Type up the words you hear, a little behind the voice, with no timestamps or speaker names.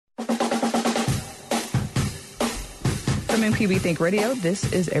From MPB Think Radio,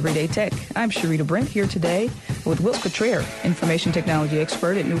 this is Everyday Tech. I'm Sharita Brent here today with Will Cottrell, information technology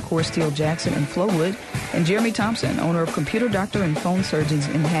expert at Nucor Steel Jackson in Flowood, and Jeremy Thompson, owner of Computer Doctor and Phone Surgeons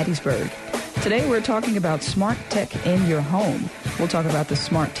in Hattiesburg. Today we're talking about smart tech in your home. We'll talk about the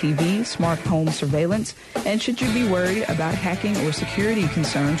smart TV, smart home surveillance, and should you be worried about hacking or security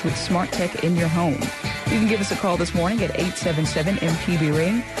concerns with smart tech in your home. You can give us a call this morning at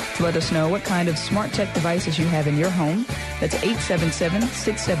 877-MPB-RING to let us know what kind of smart tech devices you have in your home. That's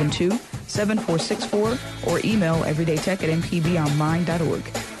 877-672-7464 or email everydaytech@mpbonline.org.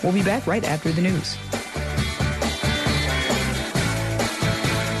 We'll be back right after the news.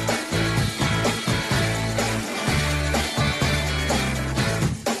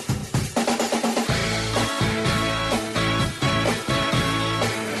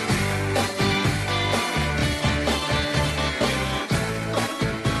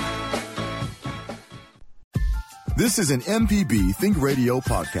 This is an MPB Think Radio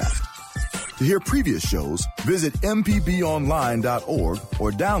podcast. To hear previous shows, visit mpbonline.org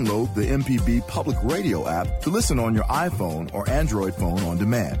or download the MPB Public Radio app to listen on your iPhone or Android phone on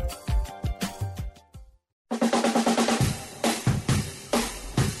demand.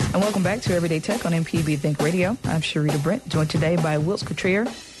 And welcome back to Everyday Tech on MPB Think Radio. I'm Sharita Brent, joined today by Will Cottrell,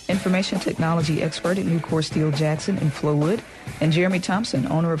 information technology expert at Nucor Steel Jackson in Flowood, and Jeremy Thompson,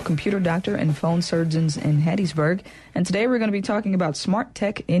 owner of Computer Doctor and Phone Surgeons in Hattiesburg. And today we're going to be talking about smart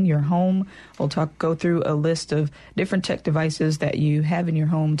tech in your home. We'll go through a list of different tech devices that you have in your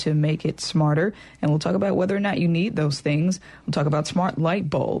home to make it smarter. And we'll talk about whether or not you need those things. We'll talk about smart light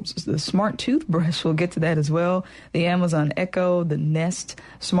bulbs, the smart toothbrush. We'll get to that as well. The Amazon Echo, the Nest,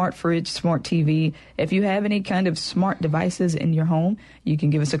 smart fridge, smart TV. If you have any kind of smart devices in your home, you can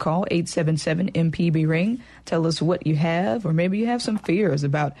give us a call, 877-MPB-RING. Tell us what you have, or maybe you have some fears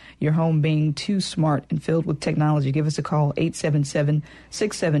about your home being too smart and filled with technology. Give us a call,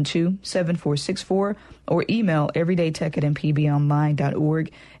 877-672-7464, or email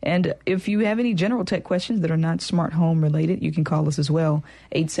everydaytech@mpbonline.org. And if you have any general tech questions that are not smart home related, you can call us as well,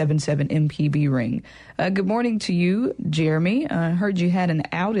 877-MPB-RING. Good morning to you, Jeremy. I heard you had an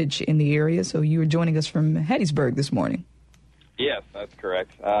outage in the area, so you were joining us from Hattiesburg this morning. Yes, that's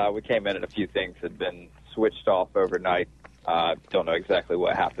correct. We came in and a few things had been switched off overnight. Don't know exactly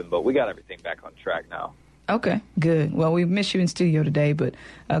what happened, but we got everything back on track now. Okay, good. Well, we missed you in studio today, but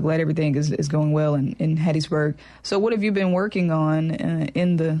glad everything is going well in Hattiesburg. So what have you been working on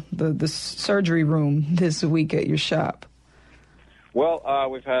in the surgery room this week at your shop? Well,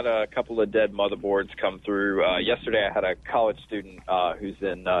 we've had a couple of dead motherboards come through. Yesterday I had a college student who's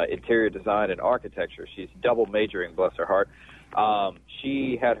in interior design and architecture. She's double majoring, bless her heart.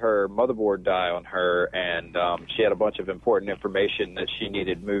 She had her motherboard die on her, and she had a bunch of important information that she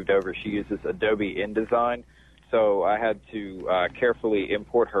needed moved over. She uses Adobe InDesign, so I had to carefully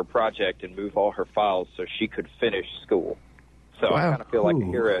import her project and move all her files so she could finish school. So wow. I kind of feel like a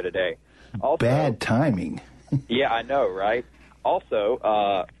hero today. Also, bad timing. Yeah, I know, right? Also,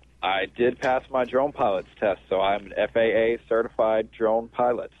 I did pass my drone pilot's test, so I'm an FAA certified drone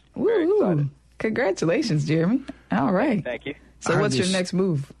pilot. Very excited. Congratulations, Jeremy. All right. Thank you. So what's your next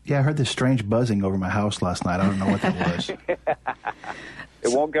move? Yeah, I heard this strange buzzing over my house last night. I don't know what that was. It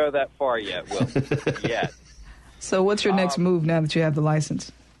won't go that far yet, Will. Yet. So what's your next move now that you have the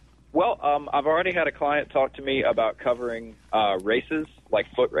license? Well, I've already had a client talk to me about covering races, like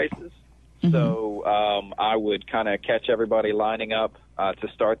foot races. Mm-hmm. So I would kind of catch everybody lining up to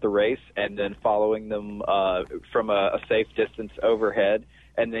start the race and then following them from a safe distance overhead,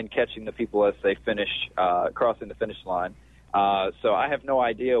 and then catching the people as they finish crossing the finish line. So I have no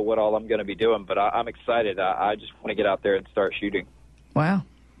idea what all I'm going to be doing, but I'm excited. I just want to get out there and start shooting. Wow.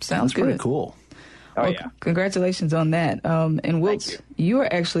 Sounds good. Pretty cool. Oh, yeah. Congratulations on that. And Wilt, you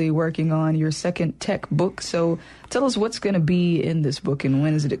are actually working on your second tech book. So tell us what's going to be in this book and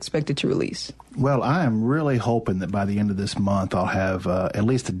when is it expected to release? Well, I am really hoping that by the end of this month I'll have at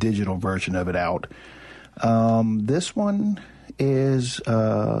least a digital version of it out. This one is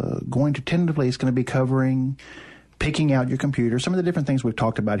going to tentatively, it's going to be covering picking out your computer, some of the different things we've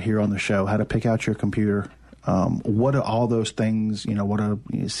talked about here on the show, how to pick out your computer. What are all those things, what are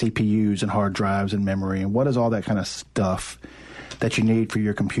CPUs and hard drives and memory, and what is all that kind of stuff that you need for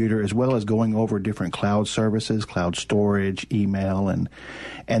your computer, as well as going over different cloud services, cloud storage, email, and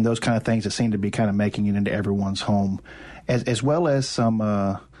those kind of things that seem to be kind of making it into everyone's home, as well as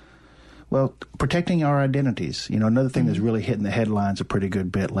some, protecting our identities. Another thing that's really hitting the headlines a pretty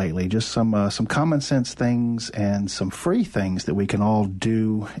good bit lately, just some common sense things and some free things that we can all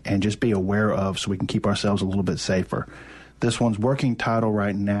do and just be aware of so we can keep ourselves a little bit safer. This one's working title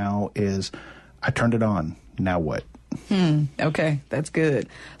right now is I Turned It On, Now What? Okay, that's good.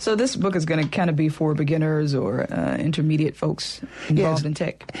 So this book is going to kind of be for beginners or intermediate folks involved in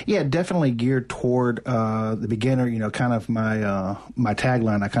tech. Yeah, definitely geared toward the beginner. You know, kind of my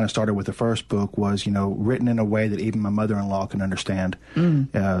tagline. I kind of started with the first book was, you know, written in a way that even my mother-in-law can understand. You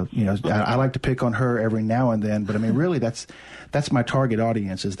know, I like to pick on her every now and then, but I mean, really, that's my target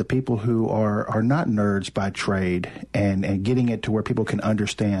audience, is the people who are not nerds by trade and getting it to where people can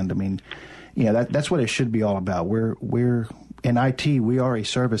understand. I mean, you know, that's what it should be all about. We're in IT, we are a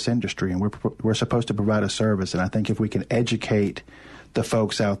service industry, and we're supposed to provide a service. And I think if we can educate the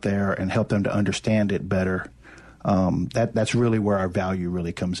folks out there and help them to understand it better, that's really where our value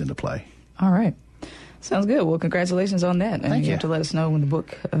really comes into play. All right. Sounds good. Well, congratulations on that. And Thank you. have to let us know when the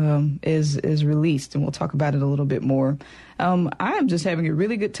book is released, and we'll talk about it a little bit more. I am just having a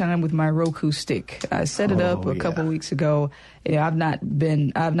really good time with my Roku stick. I set it up a couple weeks ago. Yeah, I've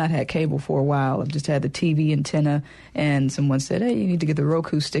not had cable for a while. I've just had the TV antenna, and someone said, "Hey, you need to get the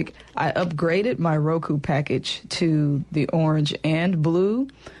Roku stick." I upgraded my Roku package to the orange and blue,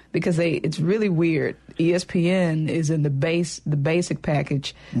 because it's really weird. ESPN is in the basic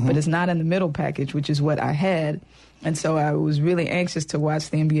package, but it's not in the middle package, which is what I had. And so I was really anxious to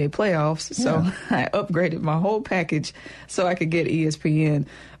watch the NBA playoffs, so I upgraded my whole package so I could get ESPN.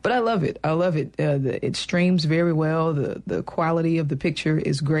 But I love it. I love it. It streams very well. The quality of the picture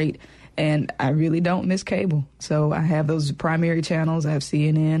is great. And I really don't miss cable. So I have those primary channels. I have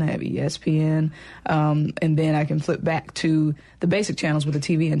CNN, I have ESPN, and then I can flip back to the basic channels with the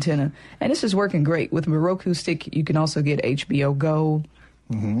TV antenna. And this is working great. With my Roku stick, you can also get HBO Go,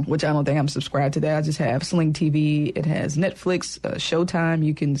 which I don't think I'm subscribed to that. I just have Sling TV. It has Netflix, Showtime.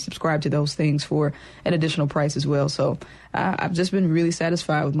 You can subscribe to those things for an additional price as well. So I've just been really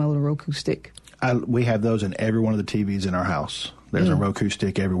satisfied with my little Roku stick. We have those in every one of the TVs in our house. There's a Roku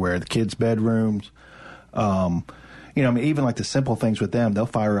stick everywhere. The kids' bedrooms. You know, I mean, even like the simple things with them, they'll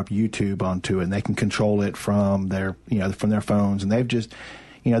fire up YouTube onto it, and they can control it from their phones. And they've just,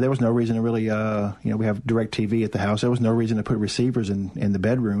 you know, there was no reason to really, you know, we have DirecTV at the house. There was no reason to put receivers in the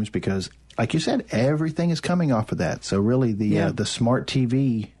bedrooms because, like you said, everything is coming off of that. So really, the smart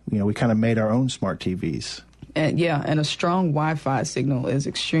TV, you know, we kind of made our own smart TVs. And a strong Wi-Fi signal is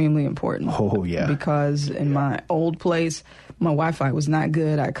extremely important. Oh, yeah. Because in my old place, my Wi-Fi was not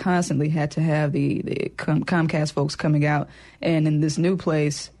good. I constantly had to have the Comcast folks coming out. And in this new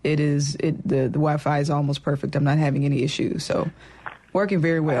place, the Wi-Fi is almost perfect. I'm not having any issues. So working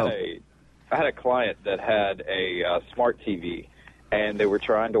very well. I had a client that had a smart TV, and they were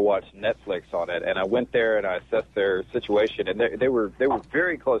trying to watch Netflix on it. And I went there and I assessed their situation, and they were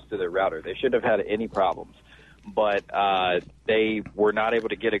very close to their router. They shouldn't have had any problems. But they were not able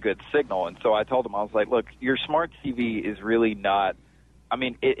to get a good signal. And so I told them, I was like, look, your smart TV is really not, I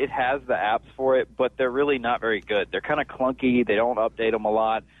mean, it has the apps for it, but they're really not very good. They're kind of clunky. They don't update them a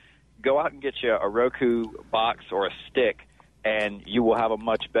lot. Go out and get you a Roku box or a stick, and you will have a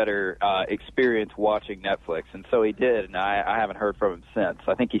much better experience watching Netflix. And so he did, and I haven't heard from him since.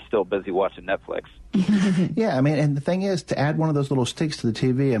 I think he's still busy watching Netflix. Yeah, I mean, and the thing is, to add one of those little sticks to the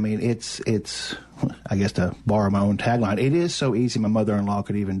TV, I mean, it's I guess to borrow my own tagline, it is so easy my mother-in-law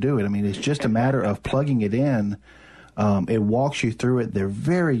could even do it. I mean, it's just a matter of plugging it in. It walks you through it. They're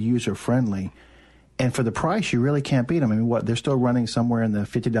very user-friendly. And for the price, you really can't beat them. I mean, they're still running somewhere in the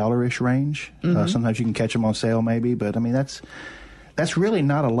 $50-ish range. Sometimes you can catch them on sale maybe, but I mean, that's really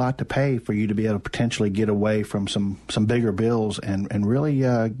not a lot to pay for you to be able to potentially get away from some bigger bills and really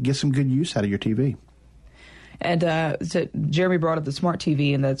get some good use out of your TV. And so Jeremy brought up the smart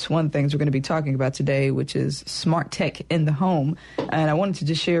TV, and that's one of the things we're going to be talking about today, which is smart tech in the home. And I wanted to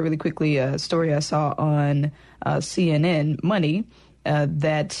just share really quickly a story I saw on CNN Money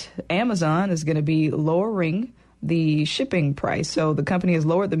that Amazon is going to be lowering the shipping price. So the company has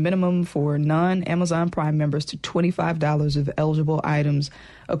lowered the minimum for non-Amazon Prime members to $25 of eligible items,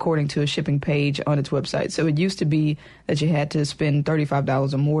 according to a shipping page on its website. So it used to be that you had to spend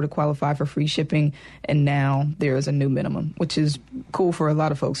 $35 or more to qualify for free shipping, and now there is a new minimum, which is cool for a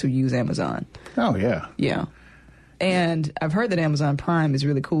lot of folks who use Amazon. Oh, yeah. Yeah. And I've heard that Amazon Prime is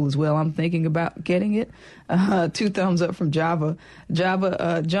really cool as well. I'm thinking about getting it. 2 thumbs up from Java.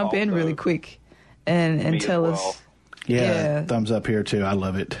 Java, jump in really quick and tell us. Yeah, thumbs up here too. I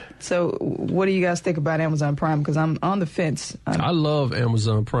love it. So what do you guys think about Amazon Prime? Because I'm on the fence. I love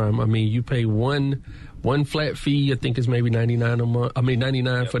Amazon Prime. I mean, you pay one flat fee. I think it's maybe $99 a month. I mean,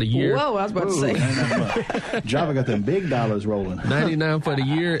 $99 for the year. Whoa, I was about to say. Java got them big dollars rolling. $99 for the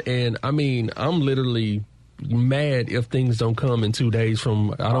year, and I mean, I'm literally mad if things don't come in 2 days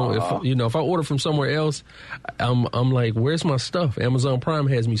from if I order from somewhere else, I'm like, where's my stuff? Amazon Prime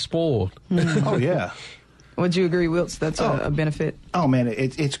has me spoiled. Oh yeah. Would you agree, Wiltz? That's a benefit. Oh man,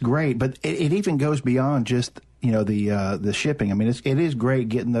 it's great, but it even goes beyond just the shipping. I mean, it is great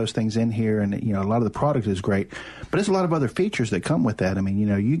getting those things in here, and a lot of the product is great, but there's a lot of other features that come with that. I mean,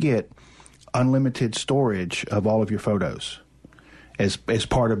 you get unlimited storage of all of your photos as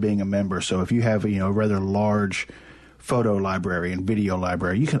part of being a member. So if you have a rather large photo library and video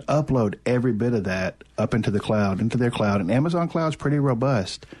library, you can upload every bit of that up into their cloud, and Amazon Cloud's pretty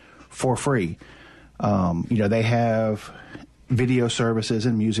robust for free. They have video services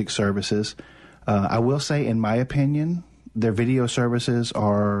and music services. I will say, in my opinion, their video services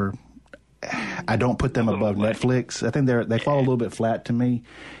I don't put them above Netflix. I think they fall a little bit flat to me.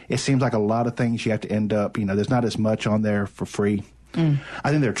 It seems like a lot of things you have to end up, there's not as much on there for free. I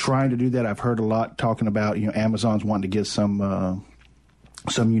think they're trying to do that. I've heard a lot talking about, Amazon's wanting to get some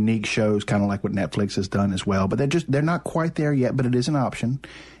unique shows, kind of like what Netflix has done as well. But they're not quite there yet, but it is an option,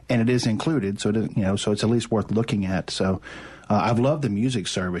 and it is included. So so it's at least worth looking at. So I've loved the music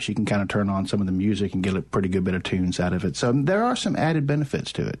service. You can kind of turn on some of the music and get a pretty good bit of tunes out of it. So there are some added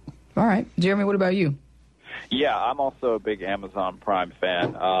benefits to it. All right. Jeremy, what about you? Yeah, I'm also a big Amazon Prime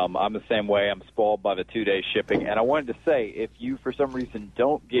fan. I'm the same way. I'm spoiled by the 2-day shipping. And I wanted to say, if you, for some reason,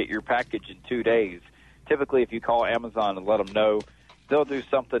 don't get your package in 2 days, typically if you call Amazon and let them know, they'll do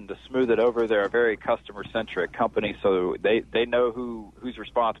something to smooth it over. They're a very customer-centric company, so they know who's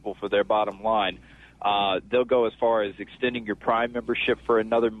responsible for their bottom line. They'll go as far as extending your Prime membership for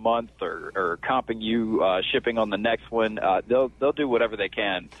another month or comping you shipping on the next one. They'll do whatever they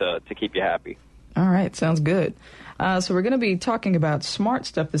can to keep you happy. All right, sounds good. So we're going to be talking about smart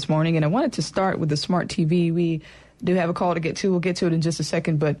stuff this morning, and I wanted to start with the smart TV. We do have a call to get to. We'll get to it in just a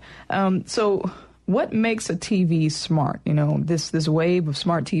second. But so what makes a TV smart? This wave of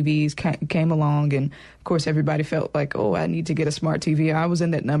smart TVs came along, and, of course, everybody felt like, oh, I need to get a smart TV. I was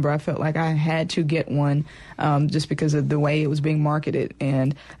in that number. I felt like I had to get one just because of the way it was being marketed,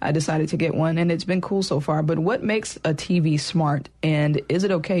 and I decided to get one, and it's been cool so far. But what makes a TV smart, and is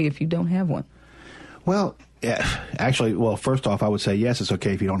it okay if you don't have one? Well, actually, first off, I would say yes, it's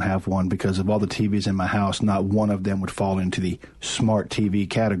okay if you don't have one, because of all the TVs in my house, not one of them would fall into the smart TV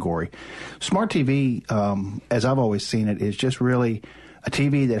category. Smart TV, as I've always seen it, is just really a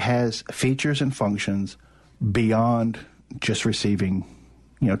TV that has features and functions beyond just receiving,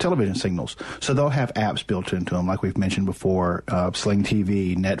 television signals. So they'll have apps built into them, like we've mentioned before, Sling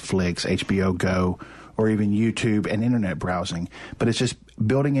TV, Netflix, HBO Go, or even YouTube and internet browsing. But it's just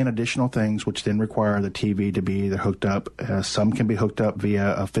building in additional things, which then require the TV to be either hooked up. Some can be hooked up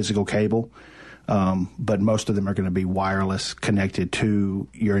via a physical cable, but most of them are going to be wireless, connected to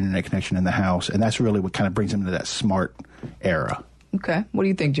your internet connection in the house. And that's really what kind of brings them into that smart era. Okay. What do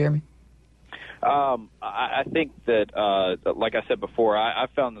you think, Jeremy? I think that, like I said before, I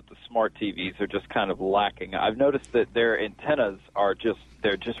found that the smart TVs are just kind of lacking. I've noticed that their antennas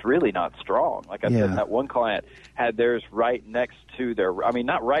they're just really not strong. Like I said, that one client had theirs right next to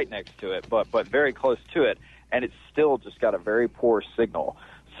not right next to it, but very close to it, and it's still just got a very poor signal.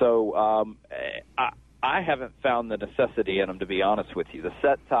 So I haven't found the necessity in them, to be honest with you. The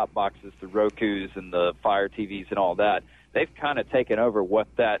set-top boxes, the Rokus and the Fire TVs and all that, they've kind of taken over what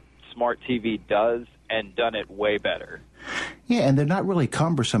that smart TV does and done it way better. Yeah, and they're not really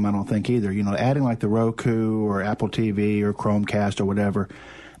cumbersome, I don't think, either. Adding like the Roku or Apple TV or Chromecast or whatever,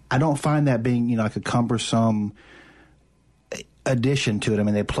 I don't find that being, like a cumbersome addition to it. I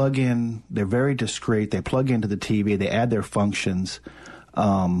mean, they plug in, they're very discreet, they plug into the TV, they add their functions.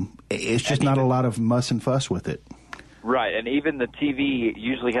 It's just not a lot of muss and fuss with it. Right, and even the TV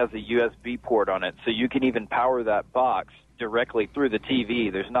usually has a USB port on it, so you can even power that box directly through the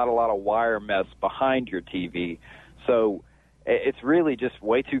TV. There's not a lot of wire mess behind your TV. So it's really just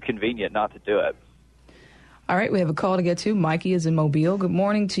way too convenient not to do it. All right, we have a call to get to. Mikey is in Mobile. Good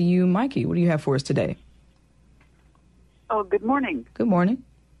morning to you, Mikey. What do you have for us today? Oh, good morning. Good morning.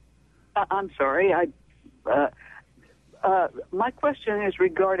 I'm sorry. My question is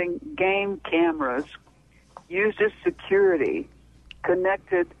regarding game cameras used as security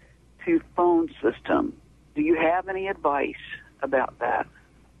connected to phone system. Do you have any advice about that?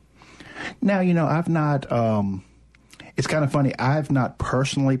 Now, I've not, it's kind of funny, I've not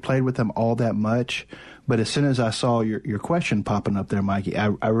personally played with them all that much, but as soon as I saw your question popping up there, Mikey,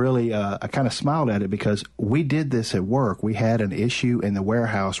 I really, I kind of smiled at it, because we did this at work. We had an issue in the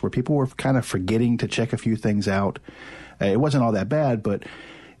warehouse where people were kind of forgetting to check a few things out. It wasn't all that bad, but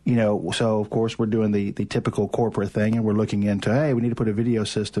so of course we're doing the typical corporate thing, and we're looking into, hey, we need to put a video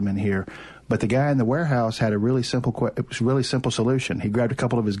system in here. But the guy in the warehouse had a really simple solution. He grabbed a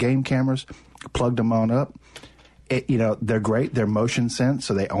couple of his game cameras, plugged them on up. they're great. They're motion sensed,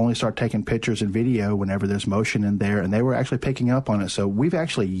 so they only start taking pictures and video whenever there's motion in there, and they were actually picking up on it. So we've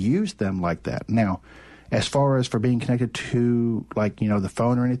actually used them like that. Now, as far as for being connected to, the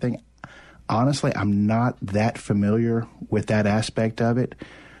phone or anything, honestly, I'm not that familiar with that aspect of it,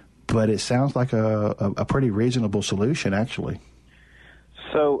 but it sounds like a pretty reasonable solution, actually.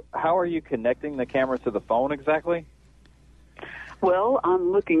 So how are you connecting the camera to the phone exactly? Well,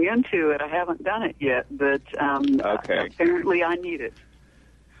 I'm looking into it. I haven't done it yet, but okay. Apparently I need it.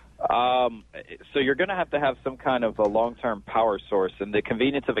 So you're going to have some kind of a long-term power source, and the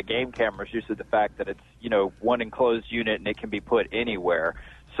convenience of a game camera is usually the fact that it's, one enclosed unit and it can be put anywhere.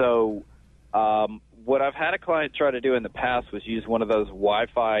 So what I've had a client try to do in the past was use one of those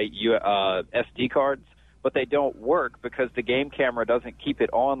Wi-Fi SD cards, but they don't work because the game camera doesn't keep it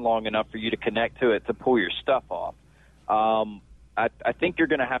on long enough for you to connect to it to pull your stuff off. I think you're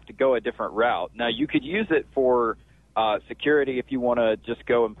going to have to go a different route. Now, you could use it for security if you want to just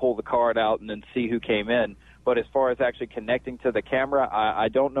go and pull the card out and then see who came in. But as far as actually connecting to the camera, I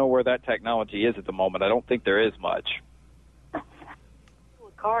don't know where that technology is at the moment. I don't think there is much. Pull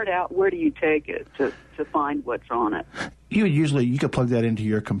the card out, where do you take it to find what's on it? You could plug that into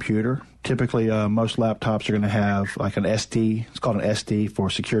your computer. Typically, most laptops are going to have like an SD. It's called an SD for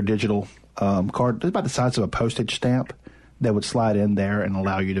secure digital card. It's about the size of a postage stamp that would slide in there and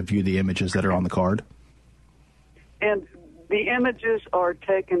allow you to view the images that are on the card. And the images are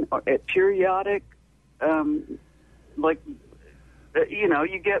taken at periodic, you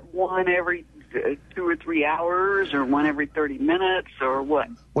get one every 2 or 3 hours or one every 30 minutes or what?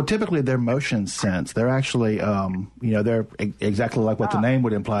 Well, typically they're motion sense. They're actually, they're exactly like what the name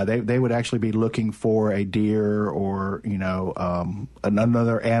would imply. They would actually be looking for a deer or,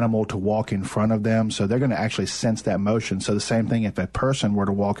 another animal to walk in front of them. So they're going to actually sense that motion. So the same thing if a person were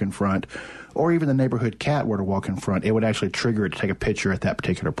to walk in front or even the neighborhood cat were to walk in front, it would actually trigger it to take a picture at that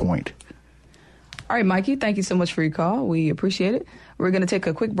particular point. All right, Mikey, thank you so much for your call. We appreciate it. We're going to take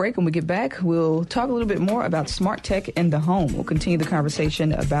a quick break. When we get back, we'll talk a little bit more about smart tech in the home. We'll continue the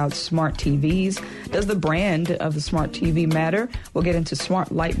conversation about smart TVs. Does the brand of the smart TV matter? We'll get into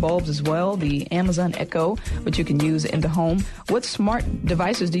smart light bulbs as well, the Amazon Echo, which you can use in the home. What smart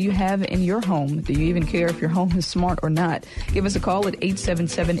devices do you have in your home? Do you even care if your home is smart or not? Give us a call at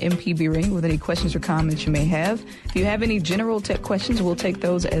 877-MPB-RING with any questions or comments you may have. If you have any general tech questions, we'll take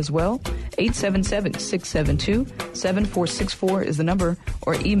those as well. 877-672-7464 is the number,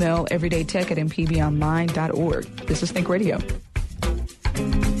 or email everydaytech@mpbonline.org. This is Think Radio.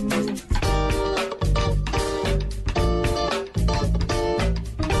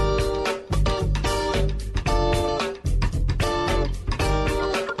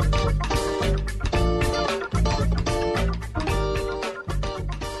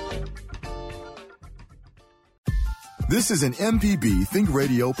 This is an MPB Think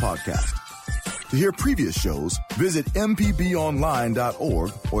Radio podcast. To hear previous shows, visit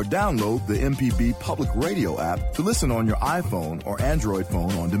mpbonline.org or download the MPB Public Radio app to listen on your iPhone or Android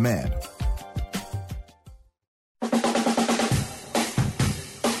phone on demand.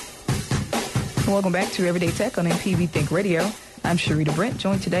 Welcome back to Everyday Tech on MPB Think Radio. I'm Sharita Brent,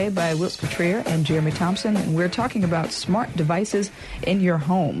 joined today by Wiltz Coutrier and Jeremy Thompson, and we're talking about smart devices in your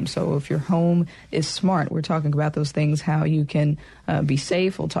home. So if your home is smart, we're talking about those things, how you can be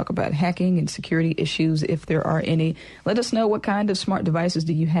safe. We'll talk about hacking and security issues if there are any. Let us know what kind of smart devices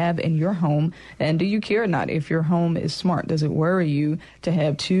do you have in your home, and do you care or not if your home is smart? Does it worry you to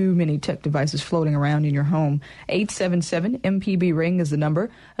have too many tech devices floating around in your home? 877-MPB-RING is the number.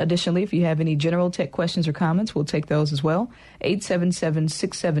 Additionally, if you have any general tech questions or comments, we'll take those as well.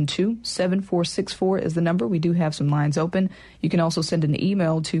 877-672-7464 is the number. We do have some lines open. You can also send an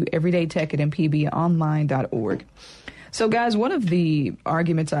email to everydaytech@mpbonline.org. So, guys, one of the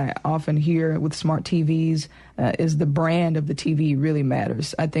arguments I often hear with smart TVs is the brand of the TV really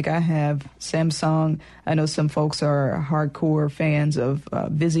matters. I think I have Samsung. I know some folks are hardcore fans of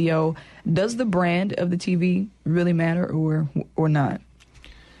Vizio. Does the brand of the TV really matter or not?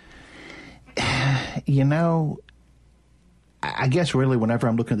 You know, I guess really whenever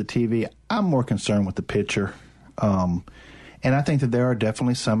I'm looking at the TV, I'm more concerned with the picture. And I think that there are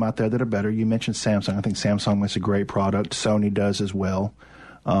definitely some out there that are better. You mentioned Samsung. I think Samsung makes a great product. Sony does as well.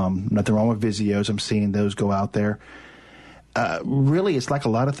 Nothing wrong with Vizios. I'm seeing those go out there. Really, it's like a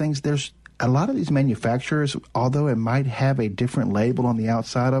lot of things. There's a lot of these manufacturers, although it might have a different label on the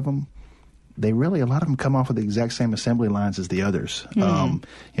outside of them, a lot of them come off with the exact same assembly lines as the others. It's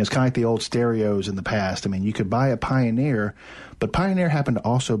kind of like the old stereos in the past. I mean, you could buy a Pioneer, but Pioneer happened to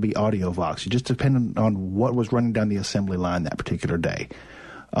also be AudioVox. It just depended on what was running down the assembly line that particular day.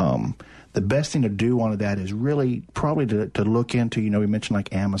 the best thing to do on that is really probably to look into, we mentioned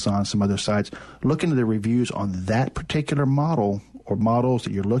like Amazon, some other sites, look into the reviews on that particular model or models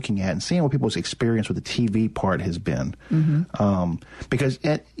that you're looking at and seeing what people's experience with the TV part has been. Because,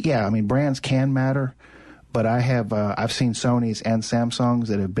 brands can matter, but I've seen Sonys and Samsungs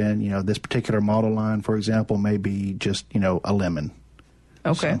that have been, this particular model line, for example, may be just, a lemon.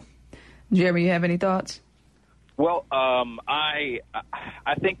 Okay. So. Jeremy, you have any thoughts? Well, I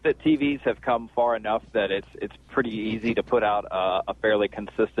think that TVs have come far enough that it's pretty easy to put out a fairly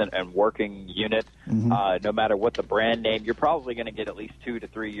consistent and working unit. No matter what the brand name, you're probably going to get at least 2 to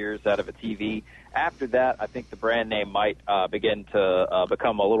 3 years out of a TV. After that, I think the brand name might begin to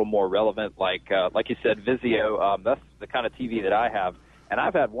become a little more relevant. Like you said, Vizio. That's the kind of TV that I have, and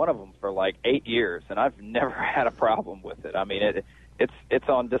I've had one of them for like 8 years, and I've never had a problem with it. I mean, it's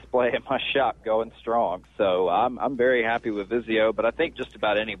on display in my shop going strong. So I'm very happy with Vizio, but I think just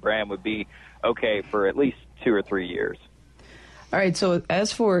about any brand would be okay for at least 2 or 3 years. All right, so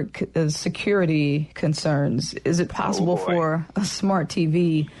as for security concerns, is it possible for a smart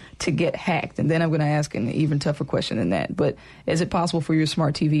TV to get hacked? And then I'm going to ask an even tougher question than that. But is it possible for your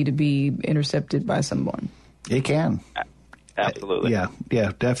smart TV to be intercepted by someone? It can. Absolutely.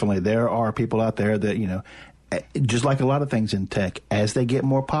 Yeah, definitely. There are people out there that, just like a lot of things in tech, as they get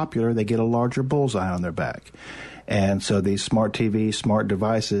more popular, they get a larger bullseye on their back. And so these smart TVs, smart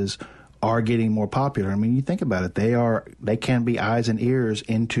devices are getting more popular. I mean, you think about it, they can be eyes and ears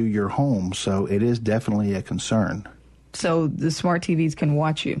into your home. So it is definitely a concern. So the smart TVs can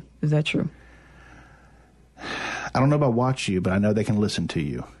watch you. Is that true? I don't know about watch you, but I know they can listen to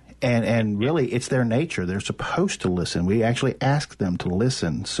you. And really, it's their nature. They're supposed to listen. We actually ask them to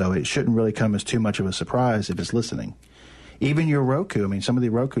listen, so it shouldn't really come as too much of a surprise if it's listening. Even your Roku, some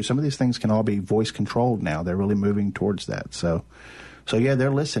of these things can all be voice controlled now. They're really moving towards that. So yeah, they're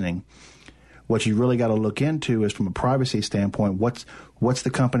listening. What you really got to look into is from a privacy standpoint, what's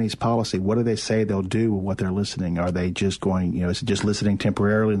the company's policy? What do they say they'll do with what they're listening? Are they just going, is it just listening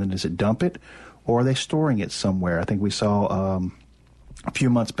temporarily and then does it dump it? Or are they storing it somewhere? I think we saw a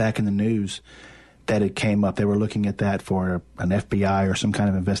few months back in the news that it came up. They were looking at that for an FBI or some kind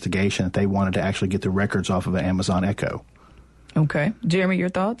of investigation that they wanted to actually get the records off of an Amazon Echo. Okay. Jeremy, your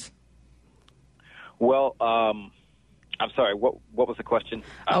thoughts? Well, I'm sorry, what was the question?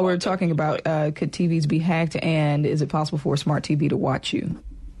 We're talking about could TVs be hacked, and is it possible for a smart TV to watch you?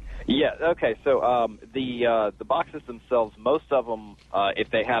 Yeah, okay, so the boxes themselves, most of them, if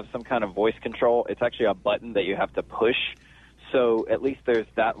they have some kind of voice control, it's actually a button that you have to push. So at least there's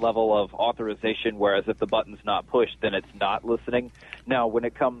that level of authorization, whereas if the button's not pushed, then it's not listening. Now, when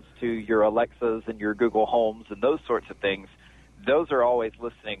it comes to your Alexas and your Google Homes and those sorts of things, those are always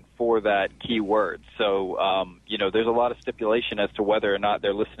listening for that keyword. So, there's a lot of stipulation as to whether or not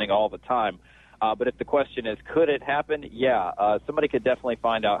they're listening all the time. But if the question is, could it happen? Yeah, somebody could definitely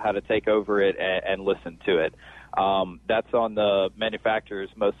find out how to take over it and listen to it. That's on the manufacturers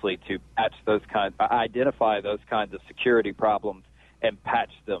mostly to identify those kinds of security problems and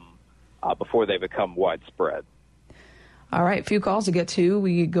patch them before they become widespread. All right, a few calls to get to.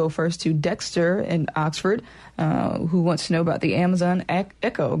 We go first to Dexter in Oxford, who wants to know about the Amazon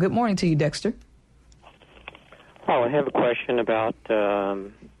Echo. Good morning to you, Dexter. Oh, I have a question about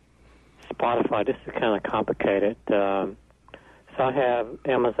Spotify. This is kind of complicated. So I have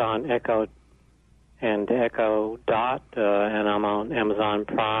Amazon Echo and Echo Dot, and I'm on Amazon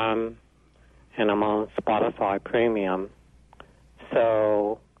Prime, and I'm on Spotify Premium.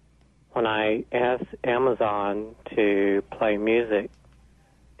 So when I ask Amazon to play music,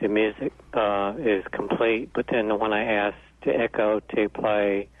 the music is complete, but then when I ask the Echo to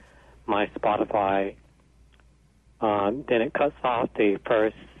play my Spotify, then it cuts off the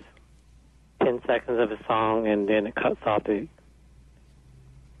first 10 seconds of a song, and then it cuts off the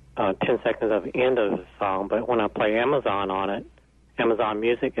 10 seconds of the end of the song. But when I play Amazon on it, Amazon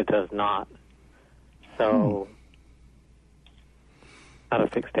Music, it does not. So how to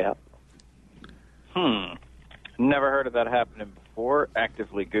fix that? Never heard of that happening before.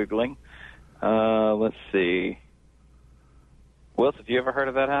 Actively Googling. Let's see. Wills, have you ever heard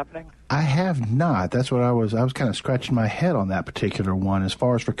of that happening? I have not. That's what I was kind of scratching my head on that particular one. As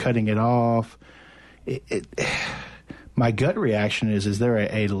far as for cutting it off, my gut reaction is there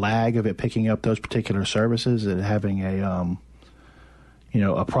a lag of it picking up those particular services and having a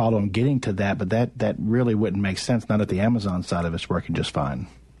problem getting to that? But that really wouldn't make sense. Not if the Amazon side of it's working just fine.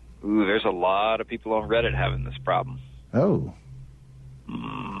 Ooh, there's a lot of people on Reddit having this problem. Oh.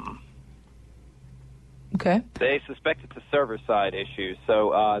 Okay. They suspect it's a server-side issue,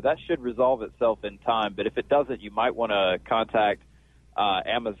 so that should resolve itself in time. But if it doesn't, you might want to contact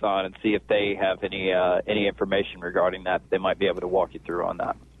Amazon and see if they have any information regarding that. They might be able to walk you through on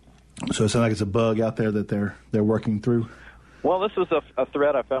that. So it sounds like it's a bug out there that they're working through? Well, this was a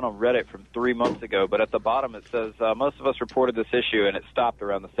thread I found on Reddit from 3 months ago, but at the bottom it says, most of us reported this issue, and it stopped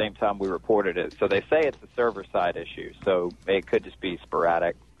around the same time we reported it. So they say it's a server-side issue, so it could just be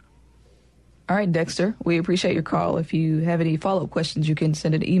sporadic. All right, Dexter, we appreciate your call. If you have any follow-up questions, you can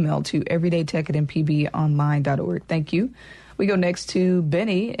send an email to everydaytech@mpbonline.org. Thank you. We go next to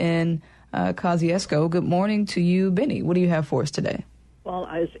Benny in Kosciuszko. Good morning to you, Benny. What do you have for us today? Well,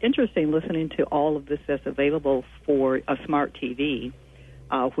 it's interesting listening to all of this that's available for a smart TV,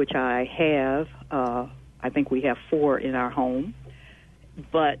 which I have. I think we have 4 in our home.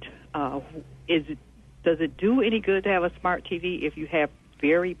 But does it do any good to have a smart TV if you have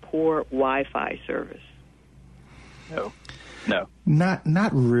very poor Wi-Fi service? No.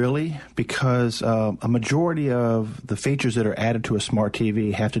 Not really, because a majority of the features that are added to a smart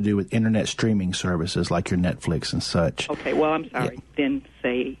TV have to do with internet streaming services like your Netflix and such. Okay, well, I'm sorry. Yeah. Then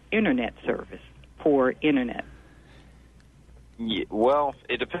say internet service, poor internet. Yeah, well,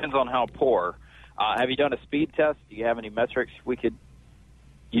 it depends on how poor. Have you done a speed test? Do you have any metrics we could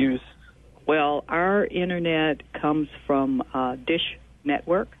use? Well, our internet comes from Dish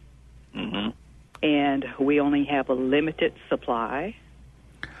Network. Mm-hmm. And we only have a limited supply,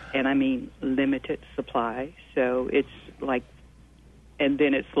 and I mean limited supply. So it's like, and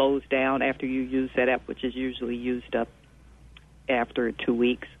then it slows down after you use that app, which is usually used up after 2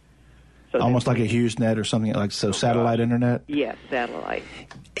 weeks. So almost like a HughesNet or something like so. Satellite internet. Yes, satellite.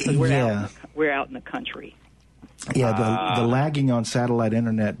 Yeah, we're out in the country. Yeah, the lagging on satellite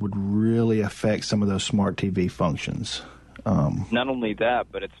internet would really affect some of those smart TV functions. Not only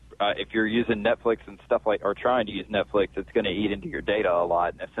that, but it's if you're using Netflix and stuff like, or trying to use Netflix, it's going to eat into your data a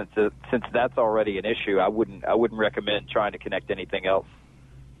lot. And since that's already an issue, I wouldn't recommend trying to connect anything else.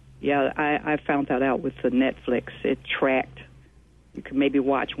 Yeah, I found that out with the Netflix. It tracked. You could maybe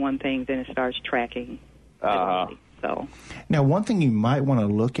watch one thing, then it starts tracking. So now, one thing you might want to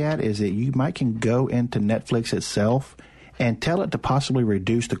look at is that you can go into Netflix itself and tell it to possibly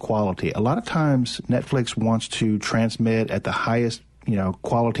reduce the quality. A lot of times, Netflix wants to transmit at the highest,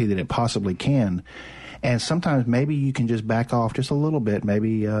 quality that it possibly can. And sometimes maybe you can just back off just a little bit,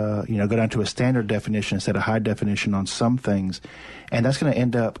 maybe, go down to a standard definition instead of high definition on some things. And that's going to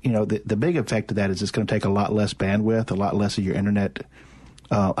end up, the big effect of that is it's going to take a lot less bandwidth, a lot less of your internet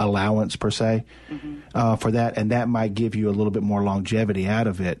allowance per se for that. And that might give you a little bit more longevity out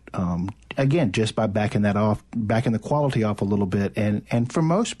of it. Again, just by backing the quality off a little bit. And for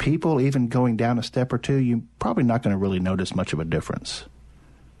most people, even going down a step or two, you're probably not going to really notice much of a difference.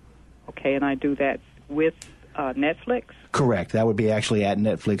 Okay, and I do that with Netflix? Correct. That would be actually at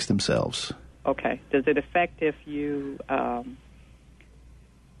Netflix themselves. Okay. Does it affect if you...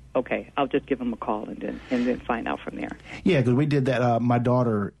 Okay, I'll just give them a call and then find out from there. Yeah, because we did that. My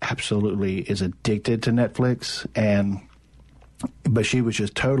daughter absolutely is addicted to Netflix, but she was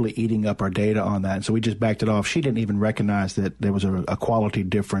just totally eating up our data on that, and so we just backed it off. She didn't even recognize that there was a quality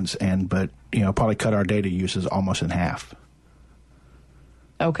difference, but probably cut our data uses almost in half.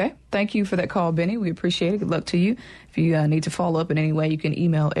 Okay. Thank you for that call, Benny. We appreciate it. Good luck to you. If you need to follow up in any way, you can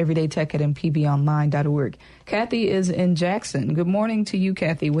email everydaytech@mpbonline.org. Kathy is in Jackson. Good morning to you,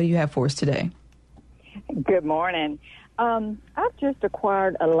 Kathy. What do you have for us today? Good morning. I've just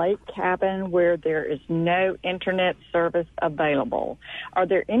acquired a lake cabin where there is no internet service available. Are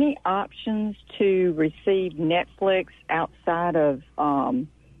there any options to receive Netflix outside of some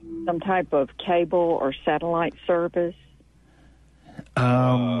type of cable or satellite service?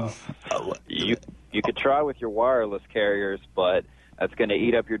 You could try with your wireless carriers, but that's going to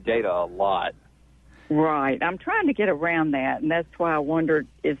eat up your data a lot. Right. I'm trying to get around that, and that's why I wondered,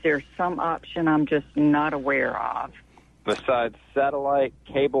 is there some option I'm just not aware of? Besides satellite,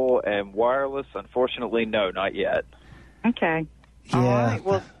 cable, and wireless, unfortunately, no, not yet. Okay. Yeah. All right.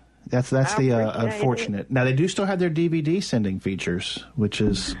 Well, that's the unfortunate. Now, they do still have their DVD sending features, which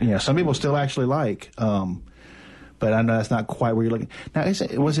is, some people still actually like. But I know that's not quite where you're looking. Now,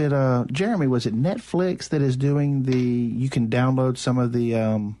 Jeremy, was it Netflix that is doing you can download some of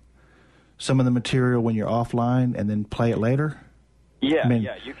the material when you're offline and then play it later? Yeah,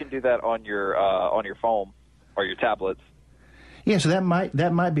 you can do that on your phone or your tablets. Yeah, so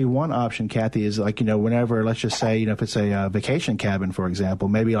that might be one option, Kathy, is like, whenever, let's just say, if it's a vacation cabin, for example,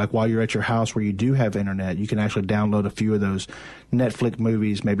 maybe like while you're at your house where you do have internet, you can actually download a few of those Netflix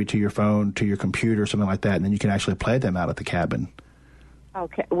movies maybe to your phone, to your computer, something like that, and then you can actually play them out at the cabin.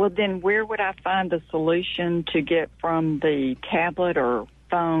 Okay. Well, then where would I find the solution to get from the tablet or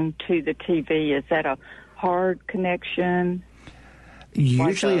phone to the TV? Is that a hard connection?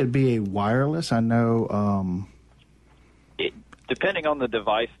 Usually it'd be a wireless. I know. Depending on the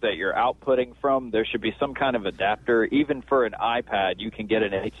device that you're outputting from, there should be some kind of adapter. Even for an iPad, you can get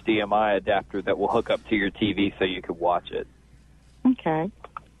an HDMI adapter that will hook up to your TV so you can watch it. Okay.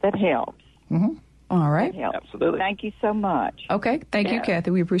 That helps. Mm-hmm. All right. That helps. Absolutely. Thank you so much. Okay. Thank you,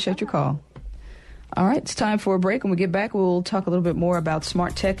 Kathy. We appreciate your call. All right, it's time for a break. When we get back, we'll talk a little bit more about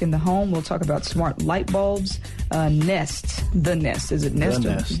smart tech in the home. We'll talk about smart light bulbs, Nest. The Nest. Is it Nest? The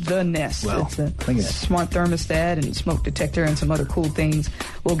Nest. The Nest. Well, it's a smart thermostat and smoke detector and some other cool things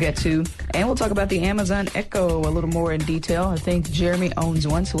we'll get to. And we'll talk about the Amazon Echo a little more in detail. I think Jeremy owns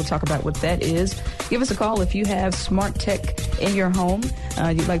one, so we'll talk about what that is. Give us a call if you have smart tech in your home.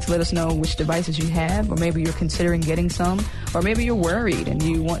 You'd like to let us know which devices you have, or maybe you're considering getting some, or maybe you're worried and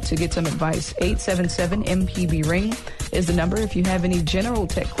you want to get some advice. 877-MPB-RING is the number. If you have any general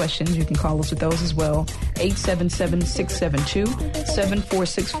tech questions, you can call us with those as well.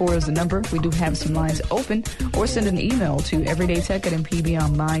 877-672-7464 is the number. We do have some lines open, or send an email to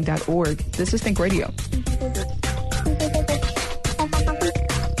everydaytech@mpbonline.org. This is Think Radio.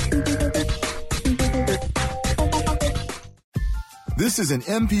 This is an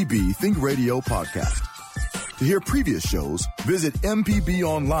MPB Think Radio podcast. To hear previous shows, visit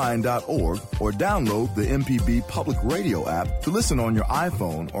mpbonline.org or download the MPB Public Radio app to listen on your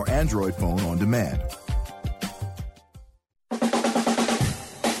iPhone or Android phone on demand.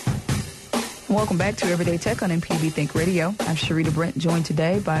 Welcome back to Everyday Tech on MPB Think Radio. I'm Sharita Brent, joined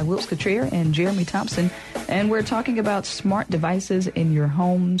today by Wiltz Cotrier and Jeremy Thompson, and we're talking about smart devices in your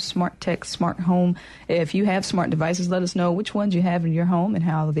home, smart tech, smart home. If you have smart devices, let us know which ones you have in your home and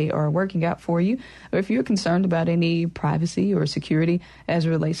how they are working out for you. Or if you're concerned about any privacy or security as it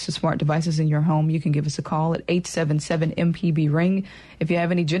relates to smart devices in your home, you can give us a call at 877-MPB-RING. If you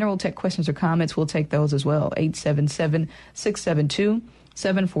have any general tech questions or comments, we'll take those as well.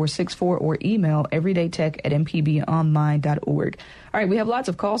 877-672-7464 or email everydaytech@mpbonline.org. All right, we have lots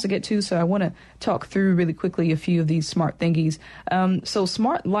of calls to get to, so I want to talk through really quickly a few of these smart thingies. So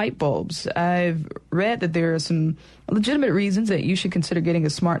smart light bulbs. I've read that there are some legitimate reasons that you should consider getting a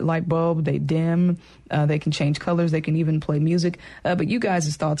smart light bulb. They dim, they can change colors, they can even play music. But you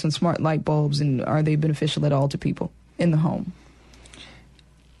guys' thoughts on smart light bulbs, and are they beneficial at all to people in the home?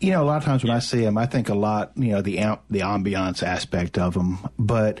 You know, a lot of times when I see them, I think a lot, the ambiance aspect of them.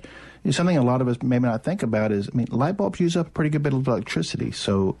 But something a lot of us maybe not think about is, light bulbs use up a pretty good bit of electricity.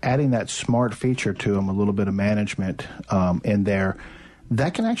 So adding that smart feature to them, a little bit of management in there,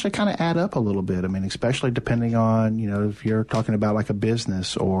 that can actually kind of add up a little bit. Especially depending on, if you're talking about like a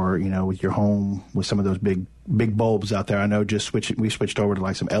business or, with your home with some of those big bulbs out there. I know we switched over to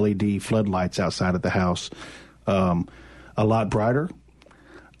like some LED floodlights outside of the house. A lot brighter.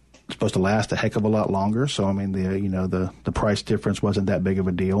 Supposed to last a heck of a lot longer, so the price difference wasn't that big of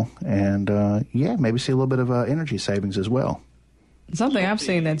a deal, and maybe see a little bit of energy savings as well. Something I've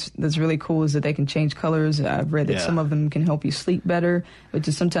seen that's really cool is that they can change colors. I've read that some of them can help you sleep better, but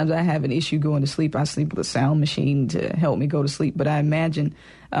just sometimes I have an issue going to sleep. I sleep with a sound machine to help me go to sleep, but I imagine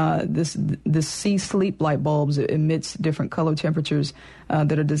this C-Sleep light bulbs emits different color temperatures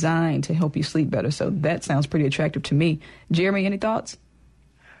that are designed to help you sleep better. So that sounds pretty attractive to me. Jeremy, any thoughts?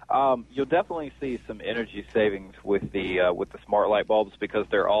 You'll definitely see some energy savings with the smart light bulbs because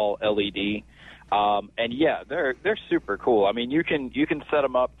they're all LED, and they're super cool. You can set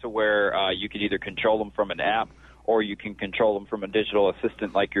them up to where you can either control them from an app or you can control them from a digital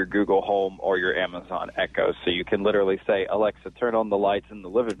assistant like your Google Home or your Amazon Echo. So you can literally say, Alexa, turn on the lights in the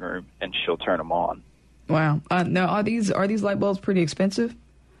living room, and she'll turn them on. Wow! Now, are these light bulbs pretty expensive?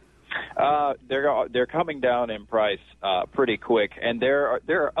 They're coming down in price pretty quick, and there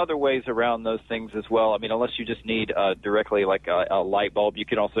are other ways around those things as well. Unless you just need directly like a light bulb, you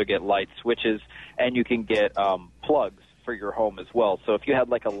can also get light switches, and you can get plugs for your home as well. So if you had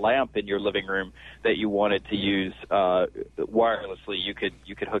like a lamp in your living room that you wanted to use wirelessly, you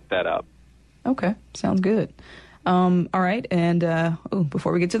could hook that up. Okay, sounds good. All right, and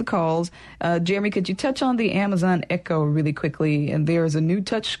before we get to the calls, Jeremy, could you touch on the Amazon Echo really quickly? And there's a new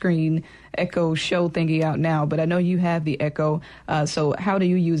touchscreen Echo Show thingy out now, but I know you have the Echo, so how do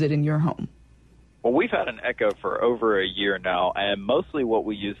you use it in your home? Well, we've had an Echo for over a year now, and mostly what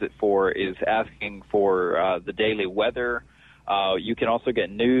we use it for is asking for the daily weather. You can also get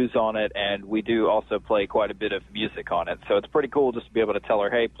news on it, and we do also play quite a bit of music on it. So it's pretty cool just to be able to tell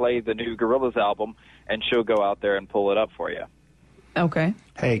her, hey, play the new Gorillaz album, and she'll go out there and pull it up for you. Okay.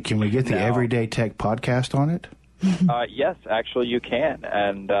 Hey, can we get the Everyday Tech podcast on it? Yes, actually you can,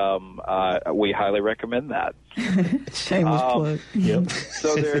 and we highly recommend that. Shameless plug. Yep.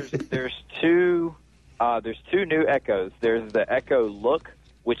 So there's two There's two new Echoes. There's the Echo Look,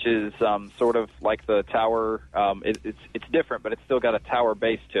 which is sort of like the tower. It's different, but it's still got a tower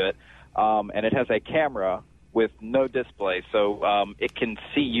base to it, and it has a camera with no display, so it can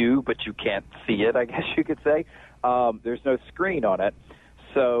see you, but you can't see it, I guess you could say. There's no screen on it.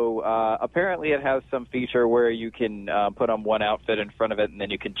 So apparently it has some feature where you can put on one outfit in front of it, and then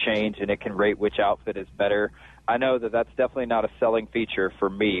you can change, and it can rate which outfit is better. I know that that's definitely not a selling feature for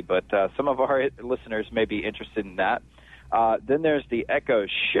me, but some of our listeners may be interested in that. Then there's the Echo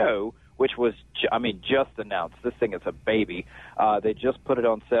Show, which was, just announced. This thing is a baby. They just put it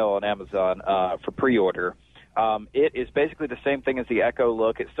on sale on Amazon for pre-order. It is basically the same thing as the Echo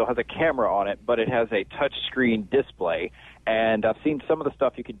Look. It still has a camera on it, but it has a touchscreen display. And I've seen some of the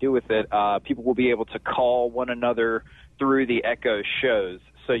stuff you can do with it. People will be able to call one another through the Echo Shows,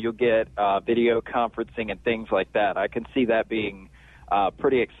 so you'll get video conferencing and things like that. I can see that being a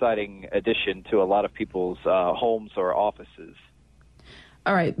pretty exciting addition to a lot of people's homes or offices.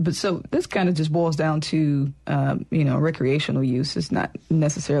 All right, but so this kind of just boils down to, recreational use. It's not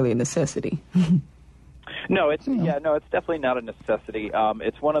necessarily a necessity. No, it's definitely not a necessity.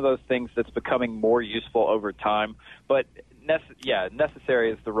 It's one of those things that's becoming more useful over time, but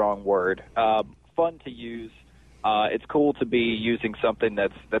necessary is the wrong word. Fun to use. It's cool to be using something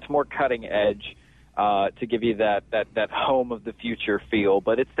that's more cutting edge to give you that home of the future feel,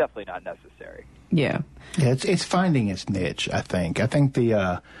 but it's definitely not necessary. Yeah, it's finding its niche. I think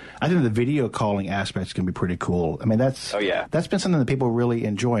the video calling aspects can be pretty cool. I mean, that's been something that people really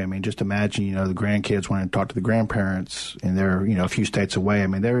enjoy. I mean, just imagine, the grandkids wanting to talk to the grandparents, and they're a few states away. I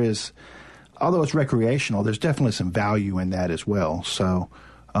mean, there is, although it's recreational, there's definitely some value in that as well. So,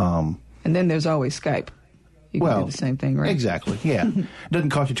 and then there's always Skype. You can do the same thing, right? Exactly. Yeah, it doesn't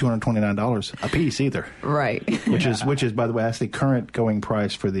cost you $229 a piece either. Right. Which is, by the way, that's the current going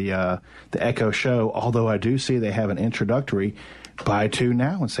price for the Echo Show. Although I do see they have an introductory, buy two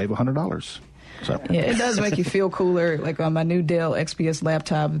now and save $100. So. Yeah, it does make you feel cooler. Like on my new Dell XPS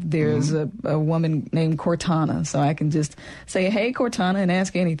laptop, there's a woman named Cortana, so I can just say, "Hey, Cortana," and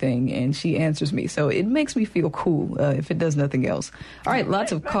ask anything, and she answers me. So it makes me feel cool if it does nothing else. All right,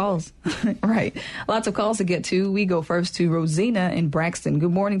 lots of calls. Right, lots of calls to get to. We go first to Rosina in Braxton.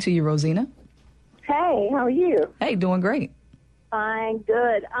 Good morning to you, Rosina. Hey, how are you? Hey, doing great. Fine,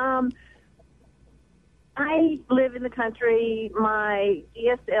 good. I live in the country. My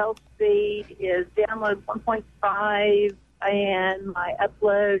DSL speed is download 1.5, and my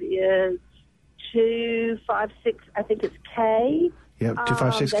upload is 256. I think it's K. Yep,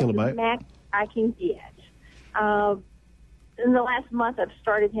 256 kilobyte. That's the max I can get. In the last month, I've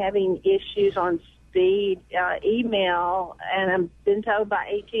started having issues on speed, email, and I've been told by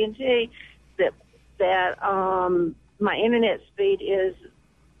AT&T that my internet speed is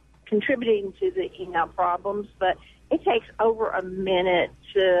contributing to the email problems, but it takes over a minute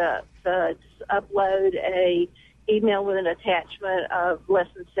to upload a email with an attachment of less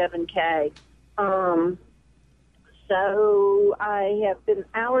than 7K. So I have been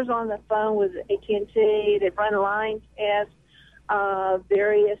hours on the phone with AT&T. They've run line tests.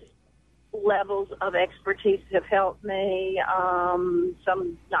 Various levels of expertise have helped me.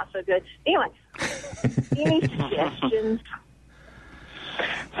 Some not so good. Anyway, any suggestions?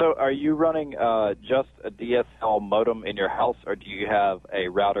 So are you running just a DSL modem in your house, or do you have a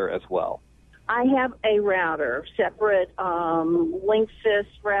router as well? I have a router, separate Linksys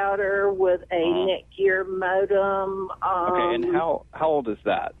router with a Netgear modem. Okay, and how old is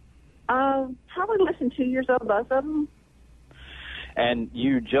that? Probably less than 2 years old, both of them. And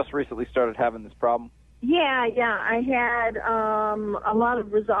you just recently started having this problem? Yeah. I had a lot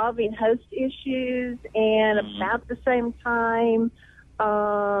of resolving host issues, and about the same time,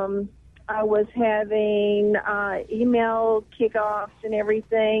 I was having email kickoffs and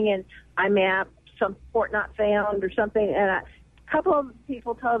everything, and IMAP, some port not found or something. And a couple of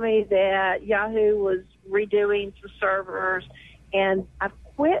people told me that Yahoo was redoing some servers, and I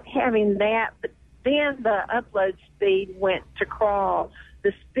quit having that. But then the upload speed went to crawl.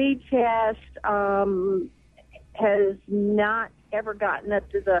 The speed test has not ever gotten up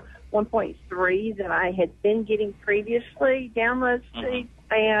to the 1.3 that I had been getting previously, download speed,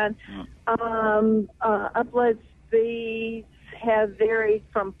 and upload speeds have varied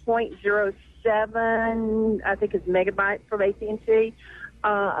from 0.07, I think it's megabytes from AT&T,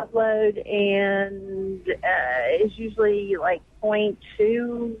 upload, and is usually like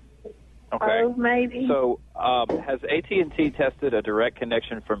 0.2 maybe. So has AT&T tested a direct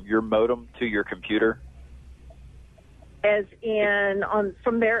connection from your modem to your computer? As in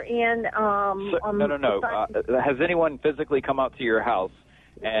from their end? No. Has anyone physically come out to your house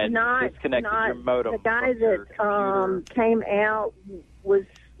and disconnected your modem. The guy that came out was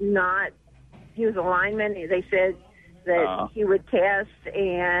not. He was a lineman. They said that he would test,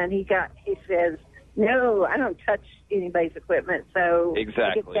 and he says, "No, I don't touch anybody's equipment." So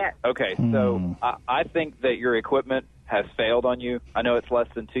exactly. Okay, so I think that your equipment has failed on you. I know it's less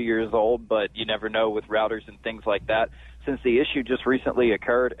than 2 years old, but you never know with routers and things like that. Since the issue just recently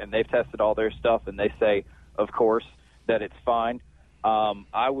occurred, and they've tested all their stuff, and they say, of course, that it's fine.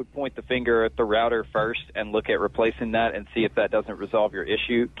 I would point the finger at the router first and look at replacing that and see if that doesn't resolve your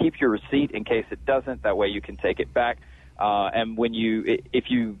issue. Keep your receipt in case it doesn't. That way you can take it back. And if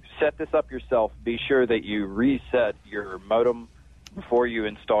you set this up yourself, be sure that you reset your modem before you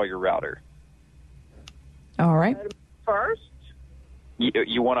install your router. All right. First?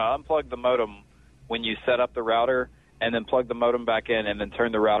 You want to unplug the modem when you set up the router, and then plug the modem back in, and then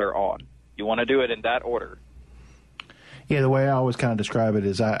turn the router on. You want to do it in that order. Yeah, the way I always kind of describe it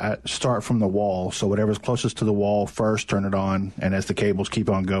is I start from the wall. So whatever's closest to the wall first, turn it on, and as the cables keep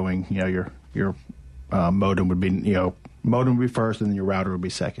on going, your modem would be first, and then your router would be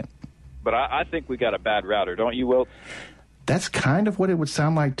second. But I think we got a bad router, don't you, Wilt? That's kind of what it would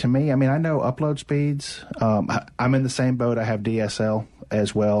sound like to me. I mean, I know upload speeds. I'm in the same boat. I have DSL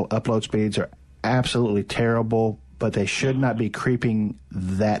as well. Upload speeds are absolutely terrible, but they should not be creeping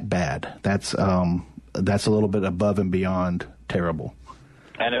that bad. That's a little bit above and beyond terrible.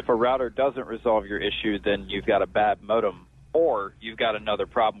 And if a router doesn't resolve your issue, then you've got a bad modem, or you've got another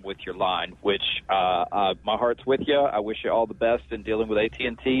problem with your line, which my heart's with you. I wish you all the best in dealing with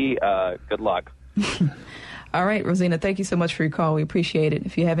AT&T. Good luck. All right, Rosina, thank you so much for your call. We appreciate it.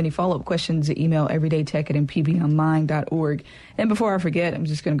 If you have any follow-up questions, email everydaytech@mpbonline.org. And before I forget, I'm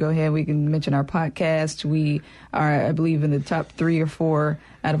just going to go ahead. We can mention our podcast. We are, I believe, in the top 3 or 4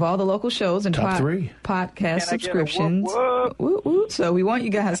 out of all the local shows and podcast subscriptions. So we want you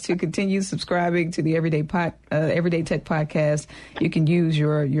guys to continue subscribing to the Everyday Tech podcast. You can use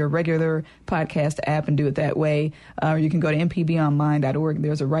your regular podcast app and do it that way. You can go to mpbonline.org.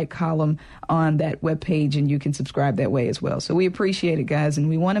 There's a right column on that webpage, and you can subscribe that way as well. So we appreciate it, guys, and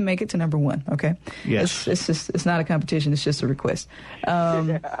we want to make it to number 1. Okay. Yes. It's not a competition. It's just a request.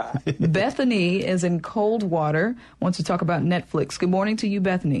 Bethany is in Coldwater. Wants to talk about Netflix. Good morning to you,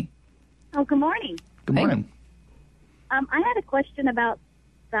 Bethany. Oh, good morning. Good morning. I had a question about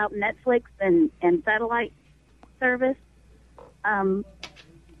Netflix and satellite service. How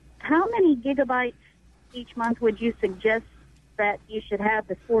many gigabytes each month would you suggest that you should have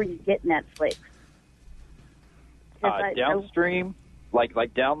before you get Netflix? Downstream, like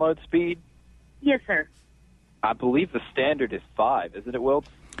download speed? Yes, sir. I believe the standard is 5, isn't it, Wilt?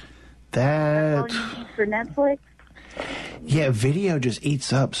 That's all you need for Netflix? Yeah, video just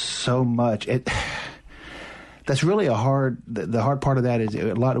eats up so much. That's really the hard part of that is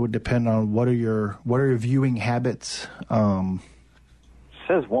a lot would depend on what are your viewing habits. It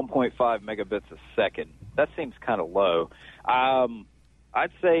says 1.5 megabits a second. That seems kind of low.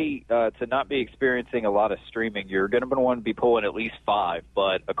 I'd say to not be experiencing a lot of streaming, you're going to want to be pulling at least 5.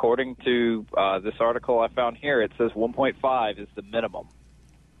 But according to this article I found here, it says 1.5 is the minimum.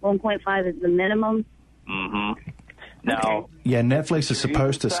 1.5 is the minimum? Mm-hmm. Now, yeah, Netflix is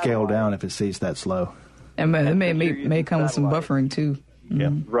supposed to scale down if it sees that slow. And it may come with some buffering, too.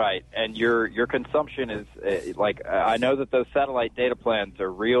 Yeah. Right, and your consumption is I know that those satellite data plans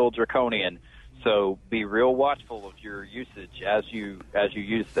are real draconian, so be real watchful of your usage as you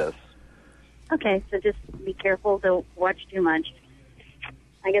use this. Okay, so just be careful. Don't watch too much.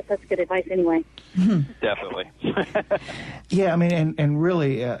 I guess that's good advice anyway. Definitely. Yeah, I mean, and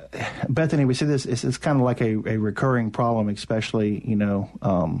really, Bethany, we see this. It's kind of like a recurring problem, especially in a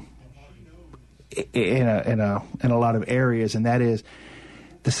lot of areas, and that is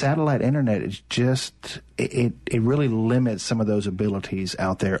the satellite internet is just it really limits some of those abilities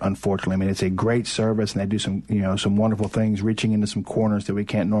out there. Unfortunately, I mean, it's a great service, and they do some wonderful things, reaching into some corners that we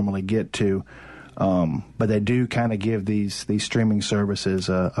can't normally get to. But they do kind of give these streaming services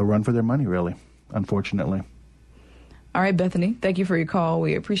a run for their money, really, unfortunately. All right, Bethany, thank you for your call.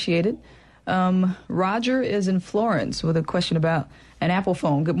 We appreciate it. Roger is in Florence with a question about an Apple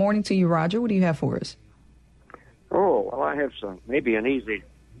phone. Good morning to you, Roger. What do you have for us? Oh, well, I have maybe an easily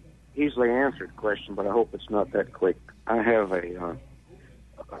answered question, but I hope it's not that quick. I have a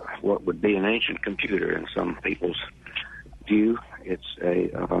what would be an ancient computer in some people's view. It's a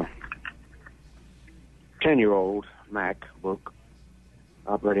 10-year-old MacBook.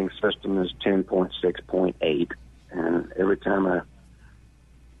 Operating system is 10.6.8, and every time I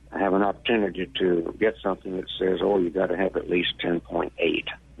have an opportunity to get something that says, oh, you got to have at least 10.8,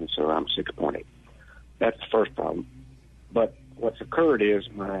 and so I'm 6.8. That's the first problem. But what's occurred word is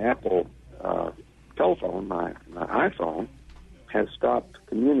my Apple telephone, my iPhone, has stopped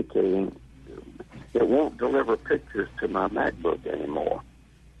communicating. It won't deliver pictures to my MacBook anymore.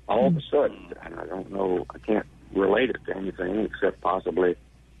 All of a sudden, and I don't know, I can't relate it to anything except possibly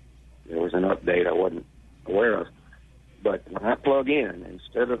there was an update I wasn't aware of. But when I plug in,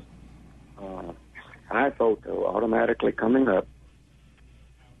 instead of iPhoto automatically coming up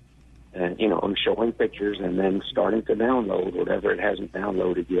and, I'm showing pictures and then starting to download whatever it hasn't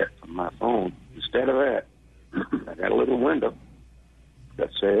downloaded yet from my phone, instead of that, I got a little window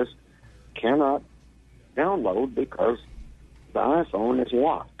that says, cannot download because the iPhone is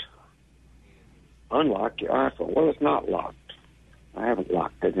locked. Unlock your iPhone. Well, it's not locked. I haven't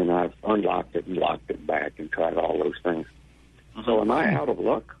locked it, and I've unlocked it and locked it back and tried all those things. So am I out of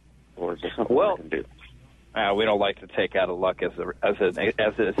luck, or is there something I can do? We don't like to take out of luck as a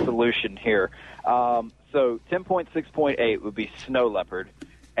solution here. So 10.6.8 would be Snow Leopard.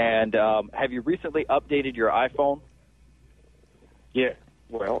 And have you recently updated your iPhone? Yeah.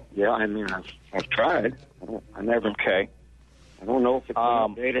 Well, yeah. I mean, I've tried. I never. Okay. I don't know if it's been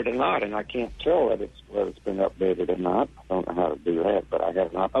updated or not, and I can't tell whether it's been updated or not. I don't know how to do that, but I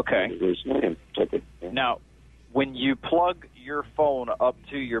have not recently and took it. Yeah. Now, when you plug your phone up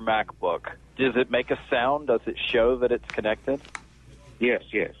to your MacBook, does it make a sound? Does it show that it's connected? Yes,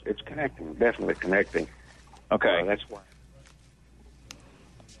 it's connecting. Definitely connecting. Okay, that's why.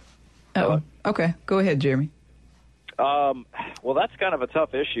 Oh, okay. Go ahead, Jeremy. Well, that's kind of a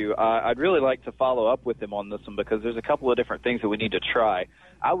tough issue. I'd really like to follow up with him on this one because there's a couple of different things that we need to try.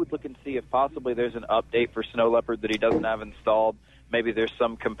 I would look and see if possibly there's an update for Snow Leopard that he doesn't have installed. Maybe there's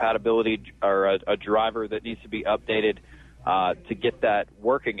some compatibility or a driver that needs to be updated to get that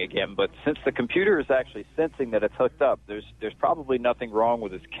working again. But since the computer is actually sensing that it's hooked up, there's probably nothing wrong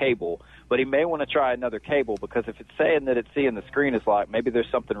with his cable. But he may want to try another cable because if it's saying that it's seeing the screen is locked, maybe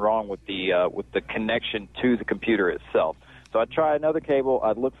there's something wrong with the connection to the computer itself. So I'd try another cable.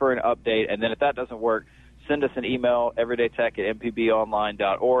 I'd look for an update, and then if that doesn't work, send us an email,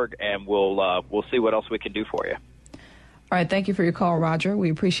 everydaytech@mpbonline.org, and we'll see what else we can do for you. All right, thank you for your call, Roger.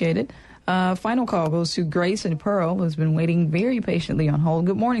 We appreciate it. Final call goes to Grace and Pearl, who's been waiting very patiently on hold.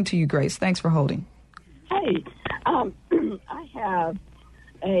 Good morning to you, Grace. Thanks for holding. Hey, I have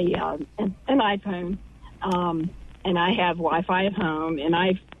an iPhone, and I have Wi-Fi at home, and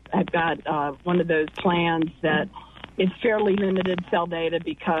I've got one of those plans that is fairly limited cell data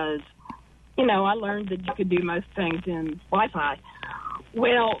because, I learned that you could do most things in Wi-Fi.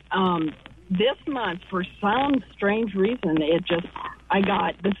 Well, this month, for some strange reason, I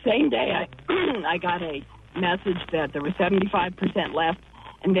got the same day I got a message that there was 75% left,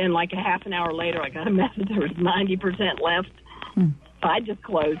 and then like a half an hour later I got a message there was 90% left. So I just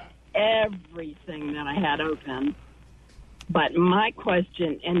closed everything that I had open. But my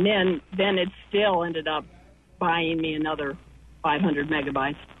question, and then it still ended up buying me another 500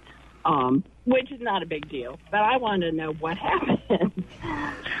 megabytes, which is not a big deal. But I wanted to know what happened.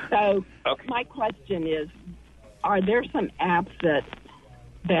 So my question is, are there some apps that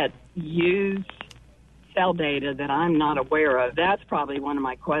use cell data that I'm not aware of? That's probably one of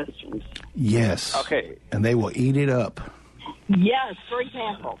my questions. Yes. Okay. And they will eat it up. Yes. For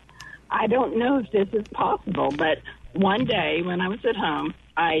example, I don't know if this is possible, but one day when I was at home,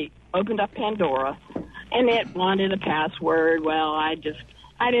 I opened up Pandora, and it wanted a password. Well, I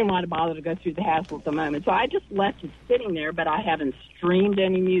didn't want to bother to go through the hassle at the moment, so I just left it sitting there, but I haven't streamed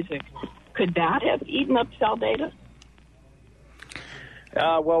any music. Could that have eaten up cell data?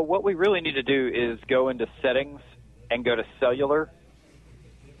 Well, what we really need to do is go into settings and go to cellular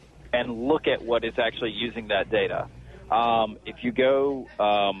and look at what is actually using that data. If you go,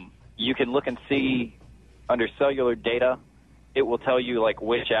 you can look and see under cellular data, it will tell you like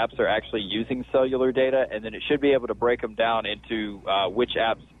which apps are actually using cellular data, and then it should be able to break them down into which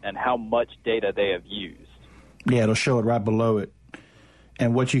apps and how much data they have used. Yeah, it'll show it right below it.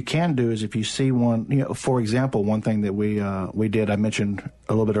 And what you can do is if you see one, for example, one thing that we did, I mentioned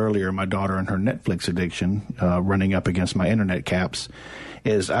a little bit earlier, my daughter and her Netflix addiction running up against my internet caps,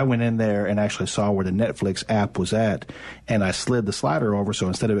 is I went in there and actually saw where the Netflix app was at, and I slid the slider over, so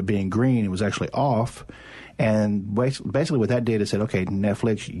instead of it being green, it was actually off. And basically what that data said, okay,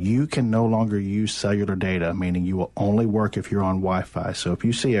 Netflix, you can no longer use cellular data, meaning you will only work if you're on Wi-Fi. So if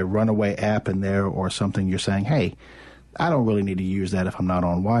you see a runaway app in there or something, you're saying, hey, I don't really need to use that if I'm not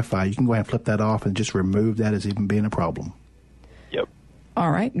on Wi-Fi. You can go ahead and flip that off and just remove that as even being a problem. Yep. All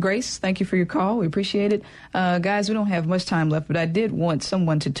right. Grace, thank you for your call. We appreciate it. Guys, we don't have much time left, but I did want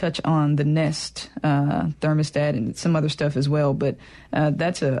someone to touch on the Nest thermostat and some other stuff as well. But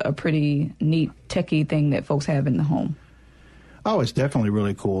that's a pretty neat techie thing that folks have in the home. Oh, it's definitely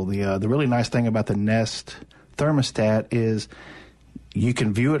really cool. The really nice thing about the Nest thermostat is you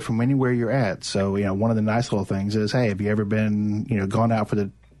can view it from anywhere you're at. So, one of the nice little things is, hey, have you ever been, gone out for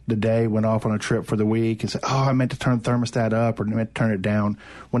the day, went off on a trip for the week and said, oh, I meant to turn the thermostat up or meant to turn it down.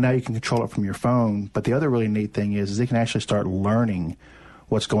 Well, now you can control it from your phone. But the other really neat thing is it can actually start learning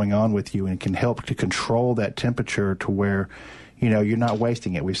what's going on with you and can help to control that temperature to where, you're not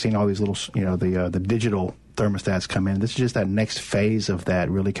wasting it. We've seen all these little, the digital thermostats come in. This is just that next phase of that,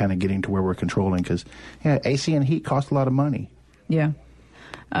 really kind of getting to where we're controlling because, AC and heat cost a lot of money. Yeah.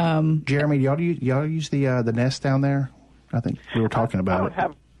 Jeremy, y'all use the Nest down there? I think we were talking about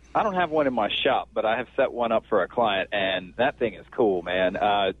it. I don't have one in my shop, but I have set one up for a client, and that thing is cool, man.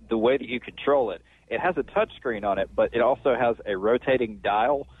 The way that you control it, it has a touch screen on it, but it also has a rotating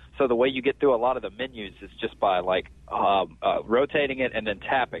dial. So the way you get through a lot of the menus is just by rotating it and then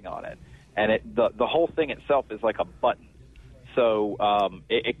tapping on it. And the whole thing itself is like a button. So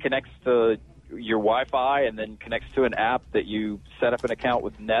it connects to your Wi-Fi and then connects to an app that you set up an account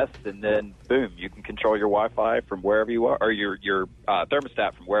with Nest, and then boom, you can control your Wi-Fi from wherever you are, or your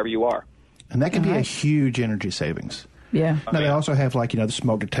thermostat from wherever you are. And that can be a huge energy savings. Yeah. Now they also have the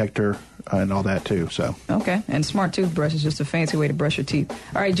smoke detector and all that too. So okay, and smart toothbrush is just a fancy way to brush your teeth.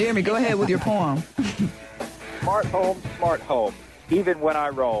 All right, Jeremy, go ahead with your poem. Smart home, even when I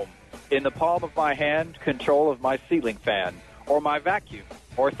roam. In the palm of my hand, control of my ceiling fan, or my vacuum,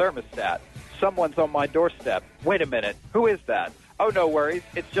 or thermostat. Someone's on my doorstep. Wait a minute, who is that? Oh, no worries,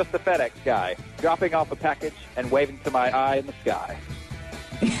 it's just the FedEx guy, dropping off a package and waving to my eye in the sky.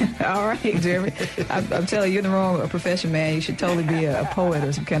 All right, Jeremy. I'm telling you, you're in the wrong profession, man. You should totally be a poet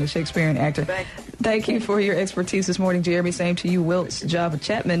or some kind of Shakespearean actor. Thank you for your expertise this morning, Jeremy. Same to you, Wiltz. Java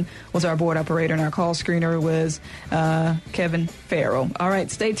Chapman was our board operator, and our call screener was Kevin Farrell. All right,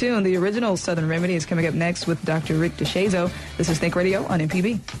 stay tuned. The original Southern Remedy is coming up next with Dr. Rick DeShazo. This is Think Radio on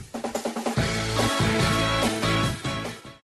MPB.